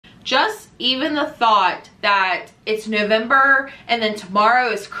Just even the thought that it's November and then tomorrow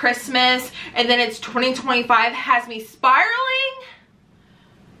is Christmas and then it's 2025 has me spiraling.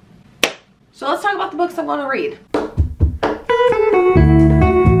 So let's talk about the books I'm going to read.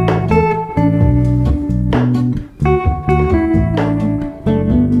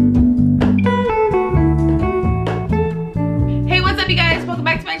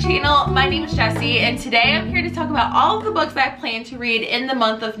 My name is Jessie, and today I'm here to talk about all of the books that I plan to read in the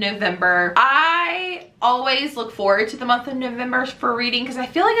month of November. I always look forward to the month of November for reading because I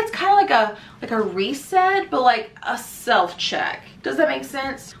feel like it's kind of like a reset, but like a self-check. Does that make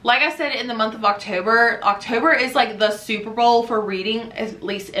sense? Like I said, in the month of October is like the Super Bowl for reading, at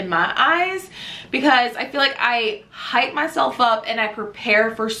least in my eyes, because I feel like I hype myself up and I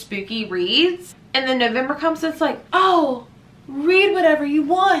prepare for spooky reads, and then November comes and it's like, oh, read whatever you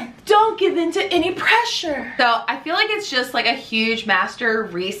want. Don't give in to any pressure. So I feel like it's just like a huge master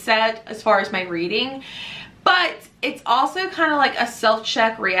reset as far as my reading, but it's also kind of like a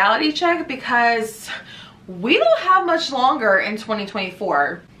self-check, reality check, because we don't have much longer in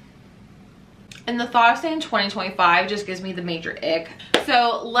 2024. And the thought of saying 2025 just gives me the major ick.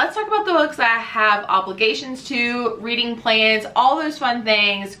 So let's talk about the books that I have obligations to, reading plans, all those fun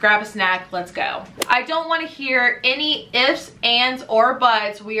things. Grab a snack, let's go. I don't want to hear any ifs, ands, or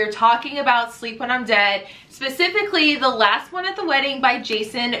buts. We are talking about Sleep When I'm Dead, specifically The Last One at the Wedding by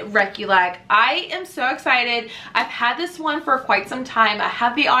Jason Reculak. I am so excited. I've had this one for quite some time. I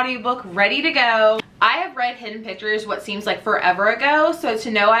have the audiobook ready to go. I have read Hidden Pictures what seems like forever ago, so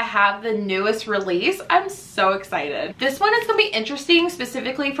to know I have the newest release, I'm so excited. This one is going to be interesting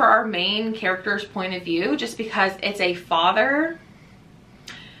specifically for our main character's point of view, just because it's a father,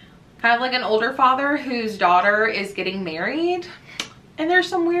 kind of like an older father whose daughter is getting married. And there's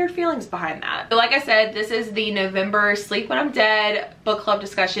some weird feelings behind that. But like I said, this is the November Sleep When I'm Dead book club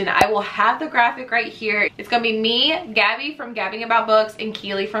discussion. I will have the graphic right here. It's gonna be me, Gabby from Gabbing About Books, and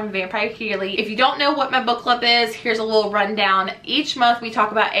Keely from Vampire Keely. If you don't know what my book club is, here's a little rundown. Each month we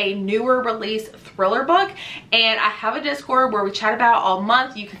talk about a newer release thriller book, and I have a Discord where we chat about it all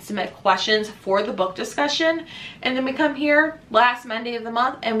month. You can submit questions for the book discussion, and then we come here last Monday of the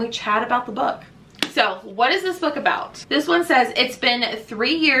month and we chat about the book. So what is this book about? This one says it's been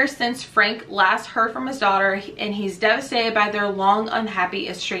 3 years since Frank last heard from his daughter, and he's devastated by their long unhappy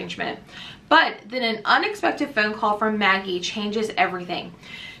estrangement. But then an unexpected phone call from Maggie changes everything.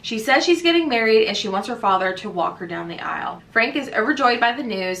 She says she's getting married and she wants her father to walk her down the aisle. Frank is overjoyed by the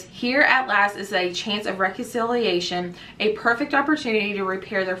news. Here at last is a chance of reconciliation, a perfect opportunity to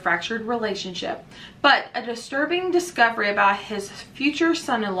repair their fractured relationship. But a disturbing discovery about his future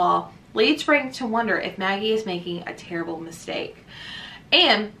son-in-law leads Frank to wonder if Maggie is making a terrible mistake.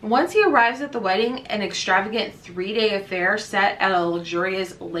 And once he arrives at the wedding, an extravagant 3-day affair set at a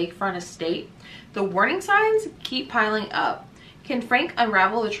luxurious lakefront estate, the warning signs keep piling up. Can Frank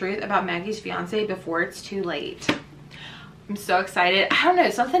unravel the truth about Maggie's fiance before it's too late? I'm so excited. I don't know,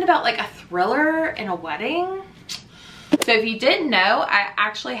 something about like a thriller and a wedding. So if you didn't know, I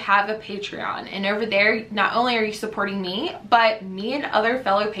actually have a Patreon, and over there, not only are you supporting me, but me and other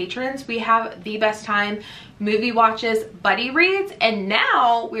fellow patrons, we have the best time movie watches, buddy reads, and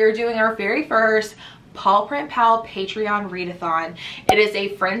now we are doing our very first Paw Print Pal Patreon readathon. It is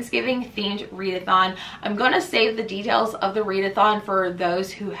a Friendsgiving themed readathon. I'm going to save the details of the readathon for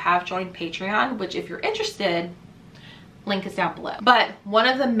those who have joined Patreon, which if you're interested, link is down below. But one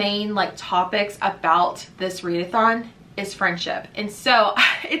of the main like topics about this readathon is friendship. And so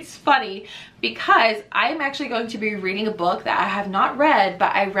it's funny because I'm actually going to be reading a book that I have not read,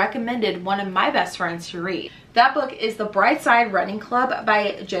 but I recommended one of my best friends to read. That book is The Bright Side Running Club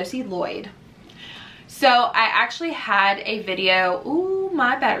by Josie Lloyd. So I actually had a video, ooh,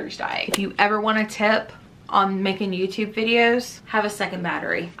 my battery's dying. If you ever want a tip on making YouTube videos, have a second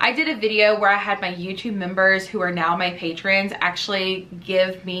battery. I did a video where I had my YouTube members who are now my patrons actually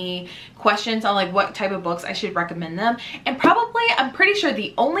give me questions on like what type of books I should recommend them. And probably, I'm pretty sure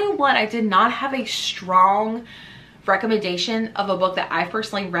the only one I did not have a strong recommendation of a book that I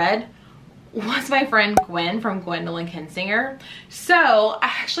personally read was my friend Gwen from Gwendolyn Kinsinger. So I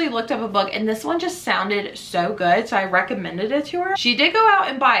actually looked up a book and this one just sounded so good, so I recommended it to her. She did go out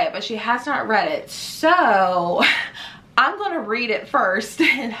and buy it, but she has not read it. So I'm gonna read it first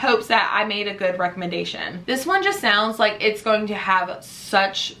in hopes that I made a good recommendation. This one just sounds like it's going to have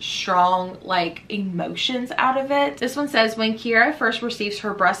such strong like emotions out of it. This one says, when Kiera first receives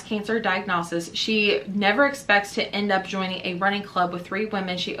her breast cancer diagnosis, she never expects to end up joining a running club with 3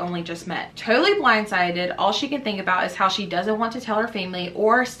 women she only just met. Totally blindsided, all she can think about is how she doesn't want to tell her family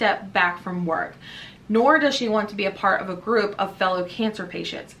or step back from work. nor does she want to be a part of a group of fellow cancer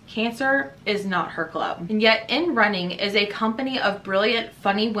patients. Cancer is not her club. And yet in Running is a company of brilliant,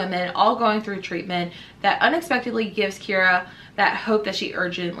 funny women all going through treatment that unexpectedly gives Kira that hope that she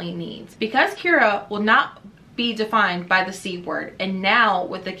urgently needs. Because Kira will not be defined by the C word, and now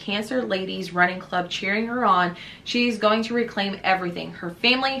with the Cancer Ladies Running Club cheering her on, she's going to reclaim everything: her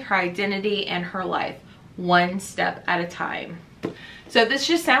family, her identity, and her life, one step at a time. So this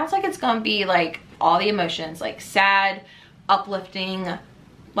just sounds like it's gonna be like all the emotions, like sad, uplifting,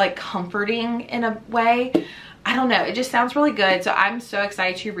 like comforting in a way. I don't know, it just sounds really good. So I'm so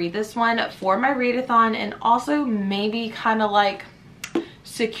excited to read this one for my readathon, and also maybe kind of like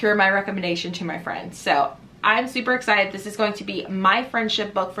secure my recommendation to my friends. So I'm super excited. This is going to be my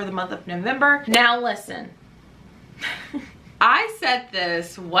friendship book for the month of November. Now listen, I said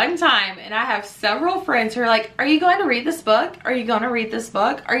this one time and I have several friends who are like, are you going to read this book? Are you going to read this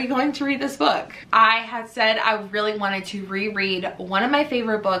book? Are you going to read this book? I had said I really wanted to reread one of my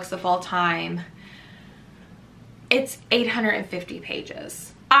favorite books of all time. It's 850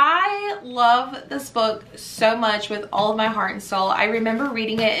 pages. I love this book so much with all of my heart and soul. I remember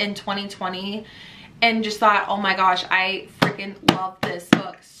reading it in 2020 and just thought, oh my gosh, I freaking love this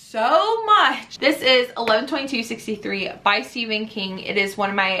book so much. This is 11/22/63 by Stephen King. It is one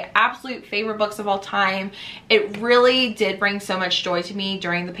of my absolute favorite books of all time. It really did bring so much joy to me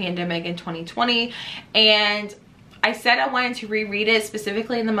during the pandemic in 2020, and I said I wanted to reread it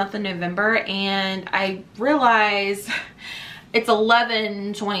specifically in the month of November, and I realized it's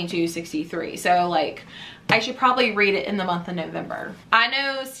 11/22/63, so like I should probably read it in the month of November. I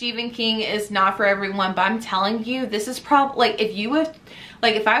know Stephen King is not for everyone, but I'm telling you, this is probably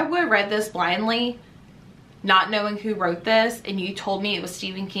like, if I would have read this blindly, not knowing who wrote this, and you told me it was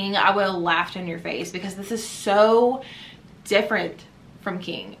Stephen King, I would have laughed in your face, because this is so different from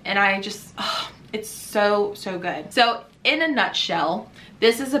King, and I just, it's so good. So in a nutshell,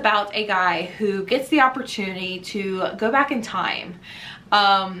 this is about a guy who gets the opportunity to go back in time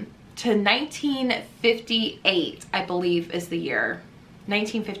to 1958, I believe is the year,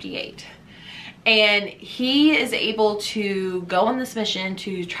 1958. And he is able to go on this mission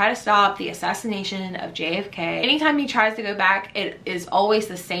to try to stop the assassination of JFK. Anytime he tries to go back, it is always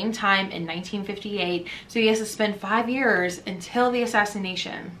the same time in 1958. So he has to spend 5 years until the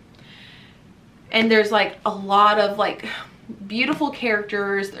assassination. And there's like a lot of like beautiful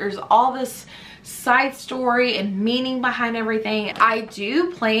characters. There's all this side story and meaning behind everything. I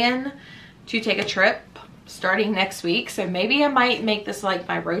do plan to take a trip starting next week, so maybe I might make this like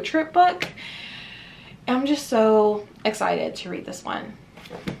my road trip book. I'm just so excited to read this one.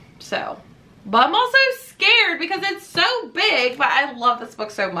 So, but I'm also scared because it's so big, but I love this book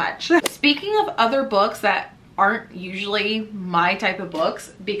so much. Speaking of other books that aren't usually my type of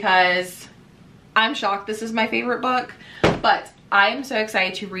books, because I'm shocked this is my favorite book, but I'm so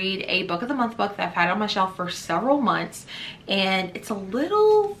excited to read a book of the month book that I've had on my shelf for several months, and it's a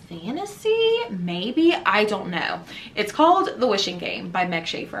little fantasy, maybe, I don't know. It's called The Wishing Game by Meg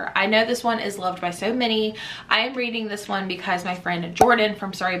Schaefer. I know this one is loved by so many. I am reading this one because my friend Jordan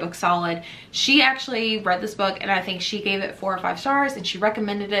from Sorry Book Solid, she actually read this book, and I think she gave it 4 or 5 stars, and she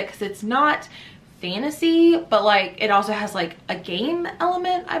recommended it because it's not fantasy, but like it also has like a game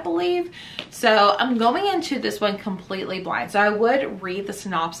element, I believe. So I'm going into this one completely blind, so I would read the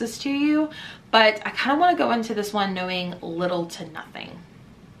synopsis to you, but I kind of want to go into this one knowing little to nothing.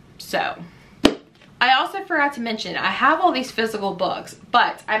 So I also forgot to mention, I have all these physical books,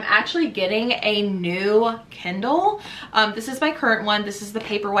 but I'm actually getting a new Kindle. This is my current one. This is the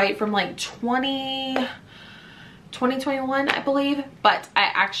Paperwhite from like 2021, I believe, but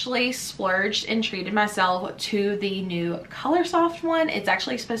I actually splurged and treated myself to the new Colorsoft one. It's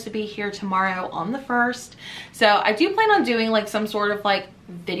actually supposed to be here tomorrow on the 1st. So I do plan on doing like some sort of like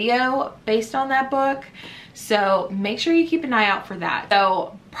video based on that book. So make sure you keep an eye out for that.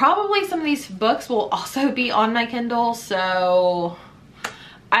 So probably some of these books will also be on my Kindle. So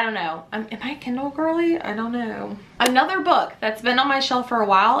I don't know. Am I a Kindle girly? I don't know. Another book that's been on my shelf for a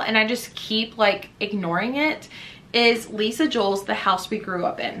while and I just keep like ignoring it is Lisa Joel's The House We Grew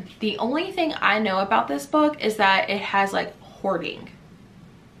Up In. The only thing I know about this book is that it has like hoarding.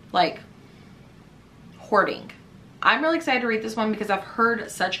 Like hoarding. I'm really excited to read this one because I've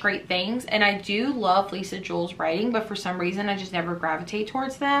heard such great things, and I do love Lisa Joel's writing, but for some reason I just never gravitate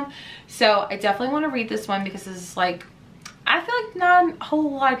towards them. So I definitely want to read this one because this is like, I feel like not a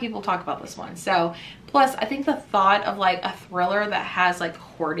whole lot of people talk about this one. So plus I think the thought of like a thriller that has like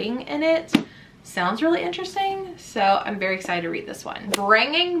hoarding in it sounds really interesting, so I'm very excited to read this one.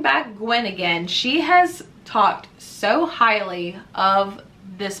 Bringing back Gwen again. She has talked so highly of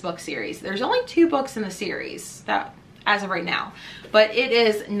this book series. There's only 2 books in the series that as of right now, but it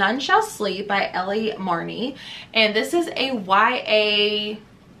is None Shall Sleep by Ellie Marney, and this is a YA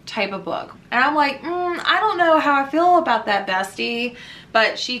type of book. And I'm like, I don't know how I feel about that, bestie.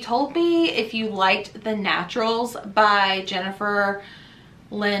 But she told me if you liked The Naturals by Jennifer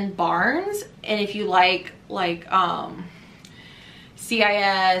Lynn Barnes, and if you like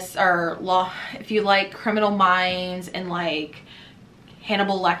CIS or law, if you like Criminal Minds and like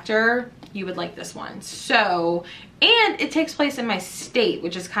Hannibal Lecter, you would like this one. So, and it takes place in my state,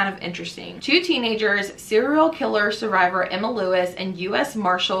 which is kind of interesting. 2 teenagers, serial killer survivor Emma Lewis and U.S.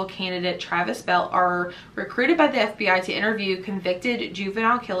 Marshal candidate Travis Bell, are recruited by the FBI to interview convicted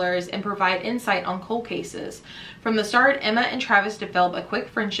juvenile killers and provide insight on cold cases. From the start, Emma and Travis develop a quick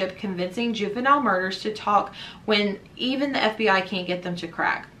friendship, convincing juvenile murderers to talk when even the FBI can't get them to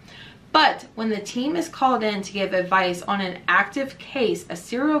crack. But when the team is called in to give advice on an active case, a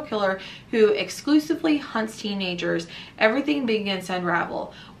serial killer who exclusively hunts teenagers, everything begins to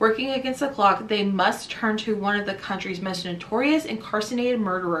unravel. Working against the clock, they must turn to one of the country's most notorious incarcerated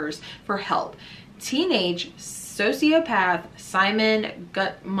murderers for help. Teenage sociopath Simon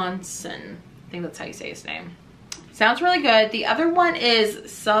Gudmundsson. I think that's how you say his name. Sounds really good. The other one is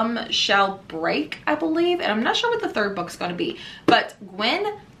Some Shall Break, I believe. And I'm not sure what the 3rd book's going to be. But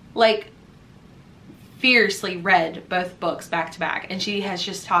Gwen, like, fiercely read both books back to back, and she has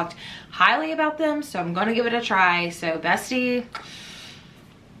just talked highly about them, so I'm gonna give it a try. So bestie,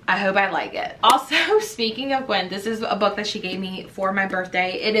 I hope I like it. Also, speaking of Gwen, this is a book that she gave me for my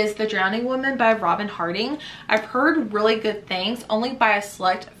birthday. It is The Drowning Woman by Robin Harding. I've heard really good things, only by a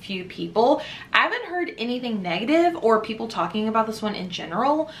select few people. I haven't heard anything negative or people talking about this one in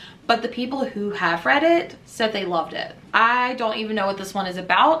general, but the people who have read it said they loved it. I don't even know what this one is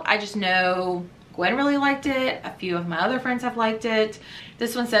about. I just know Gwen really liked it. A few of my other friends have liked it.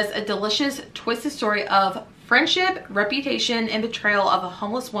 This one says, a delicious, twisted story of friendship, reputation, and betrayal of a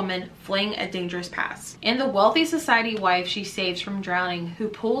homeless woman fleeing a dangerous past, and the wealthy society wife she saves from drowning, who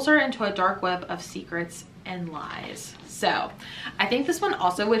pulls her into a dark web of secrets and lies. So I think this one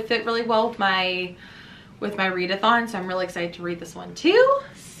also would fit really well with my readathon, so I'm really excited to read this one too.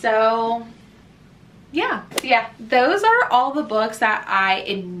 So yeah, those are all the books that I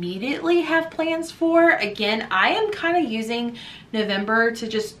immediately have plans for. Again, I am kind of using November to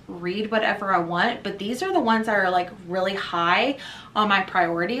just read whatever I want, but these are the ones that are like really high on my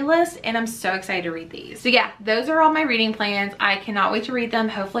priority list, and I'm so excited to read these. So yeah, those are all my reading plans. I cannot wait to read them.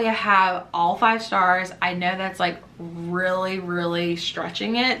 Hopefully I have all 5 stars. I know that's like really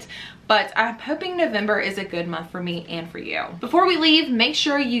stretching it, but I'm hoping November is a good month for me and for you. Before we leave, make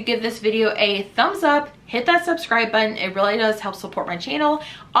sure you give this video a thumbs up, hit that subscribe button. It really does help support my channel.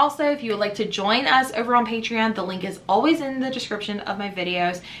 Also, if you would like to join us over on Patreon, the link is always in the description of my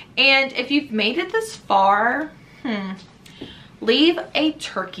videos. And if you've made it this far, leave a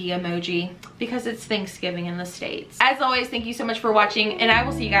turkey emoji because it's Thanksgiving in the States. As always, thank you so much for watching, and I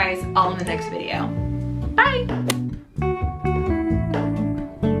will see you guys all in the next video. Bye!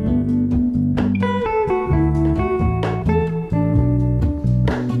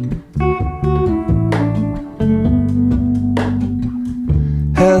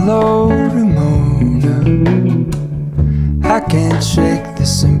 Hello, Ramona. I can't shake the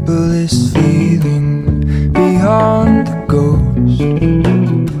simplest feeling beyond the ghost.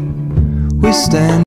 We stand